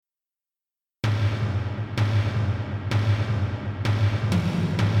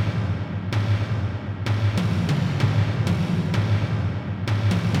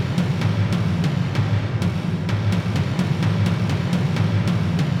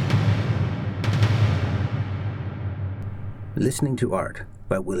Listening to Art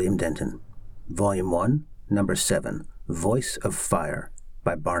by William Denton. Volume 1, Number 7, Voice of Fire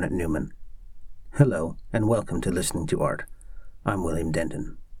by Barnett Newman. Hello, and welcome to Listening to Art. I'm William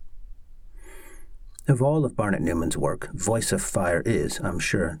Denton. Of all of Barnett Newman's work, Voice of Fire is, I'm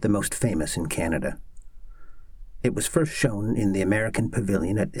sure, the most famous in Canada. It was first shown in the American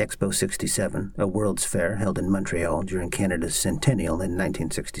Pavilion at Expo 67, a World's Fair held in Montreal during Canada's centennial in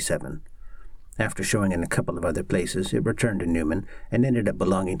 1967. After showing in a couple of other places, it returned to Newman and ended up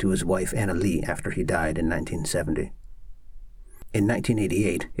belonging to his wife Anna Lee after he died in 1970. In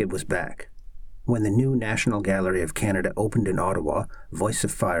 1988, it was back. When the new National Gallery of Canada opened in Ottawa, Voice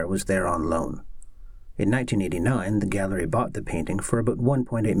of Fire was there on loan. In 1989, the gallery bought the painting for about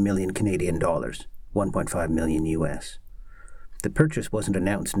 1.8 million Canadian dollars, 1.5 million US. The purchase wasn't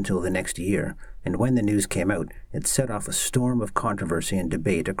announced until the next year, and when the news came out, it set off a storm of controversy and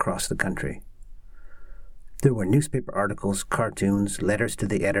debate across the country. There were newspaper articles, cartoons, letters to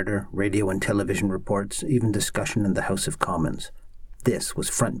the editor, radio and television reports, even discussion in the House of Commons. This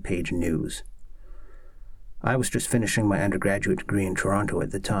was front-page news. I was just finishing my undergraduate degree in Toronto at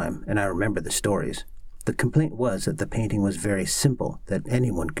the time, and I remember the stories. The complaint was that the painting was very simple, that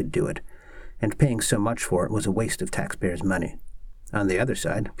anyone could do it, and paying so much for it was a waste of taxpayers' money. On the other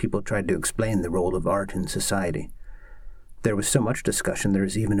side, people tried to explain the role of art in society. There was so much discussion there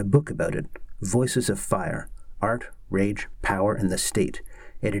is even a book about it, Voices of Fire, Art, Rage, Power, and the State,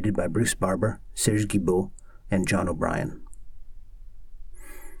 edited by Bruce Barber, Serge Guilbeault, and John O'Brien.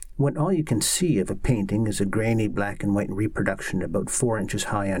 When all you can see of a painting is a grainy black and white reproduction about 4 inches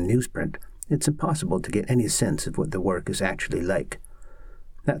high on newsprint, it's impossible to get any sense of what the work is actually like.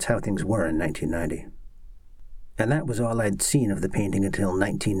 That's how things were in 1990. And that was all I'd seen of the painting until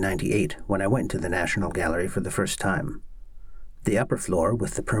 1998, when I went to the National Gallery for the first time. The upper floor,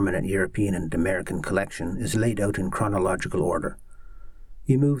 with the permanent European and American collection, is laid out in chronological order.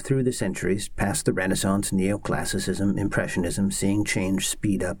 You move through the centuries, past the Renaissance, Neoclassicism, Impressionism, seeing change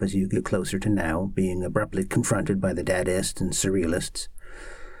speed up as you get closer to now, being abruptly confronted by the Dadaists and Surrealists.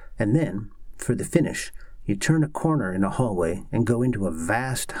 And then, for the finish, you turn a corner in a hallway and go into a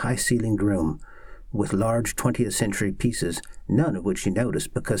vast, high-ceilinged room with large 20th century pieces, none of which you notice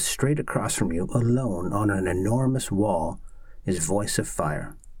because straight across from you, alone on an enormous wall, is Voice of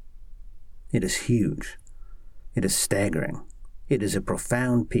Fire. It is huge. It is staggering. It is a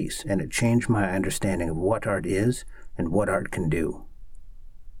profound piece, and it changed my understanding of what art is and what art can do.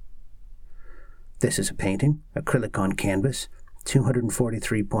 This is a painting, acrylic on canvas,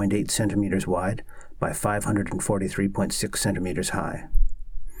 243.8 centimeters wide by 543.6 centimeters high.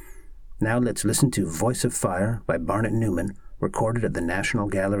 Now let's listen to Voice of Fire by Barnett Newman, recorded at the National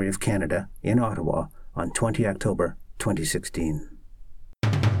Gallery of Canada in Ottawa on 20 October 2016.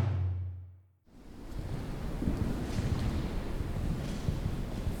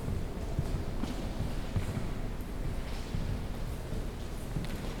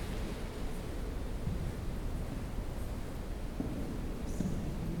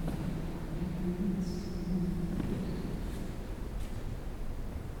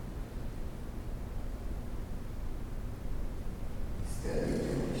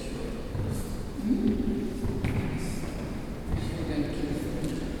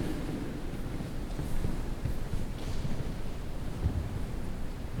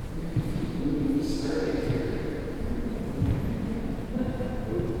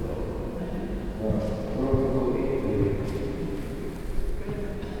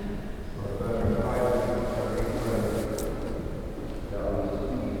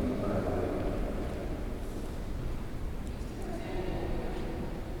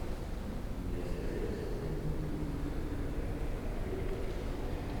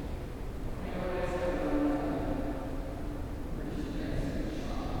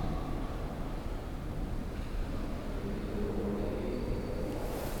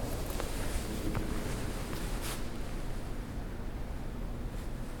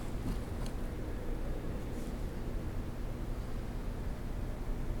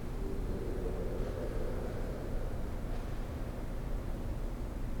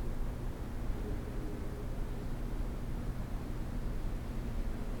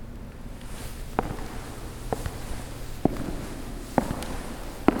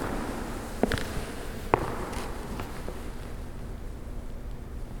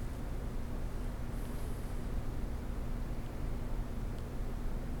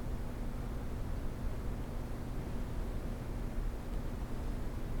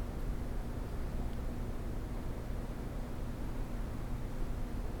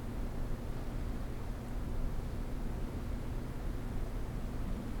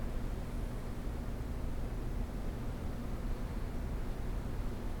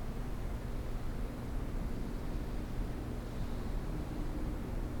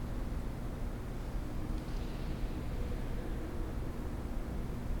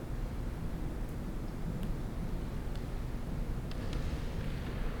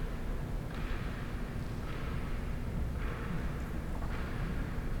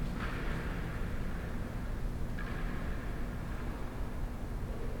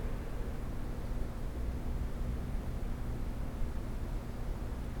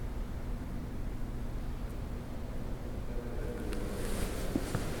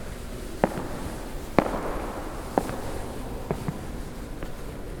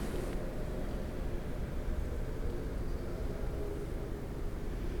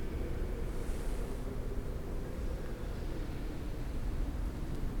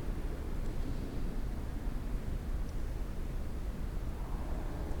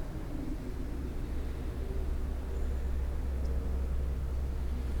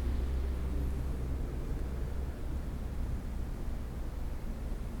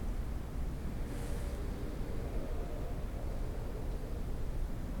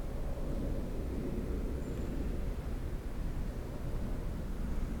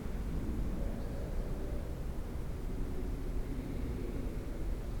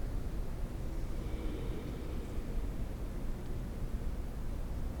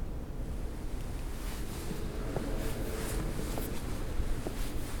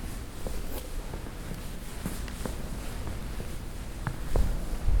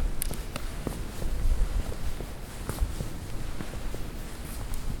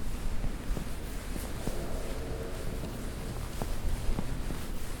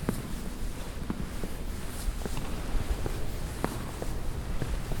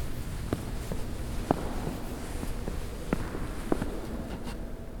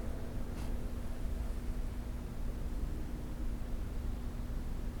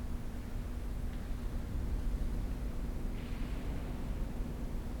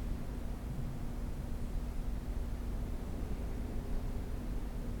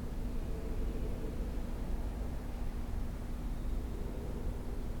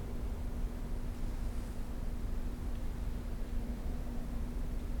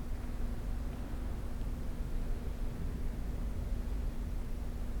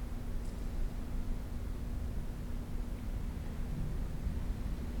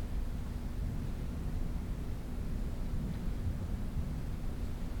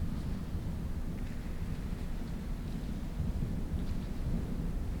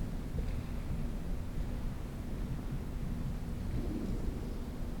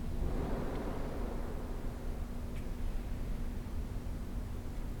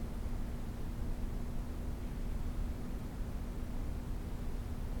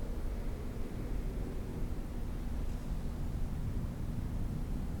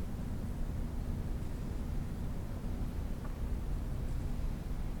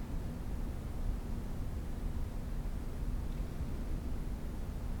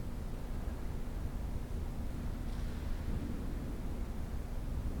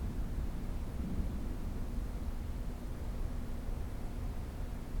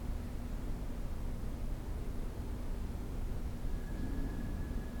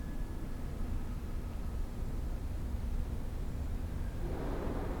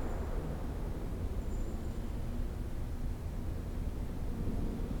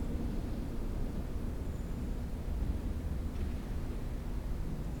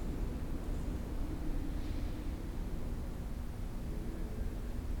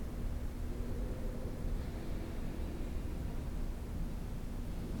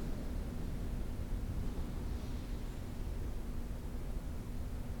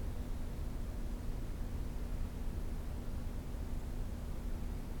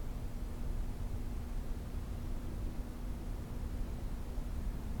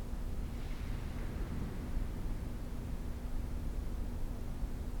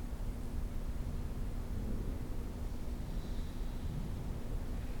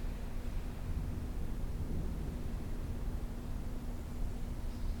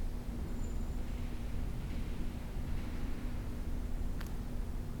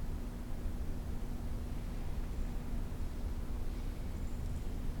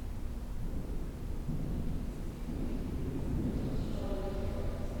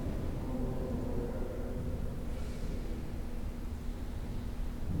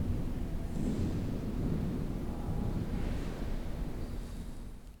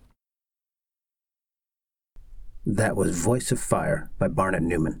 That was Voice of Fire by Barnett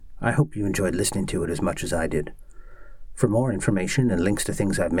Newman. I hope you enjoyed listening to it as much as I did. For more information and links to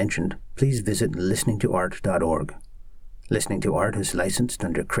things I've mentioned, please visit listeningtoart.org. Listening to Art is licensed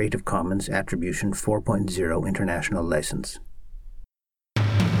under Creative Commons Attribution 4.0 International License.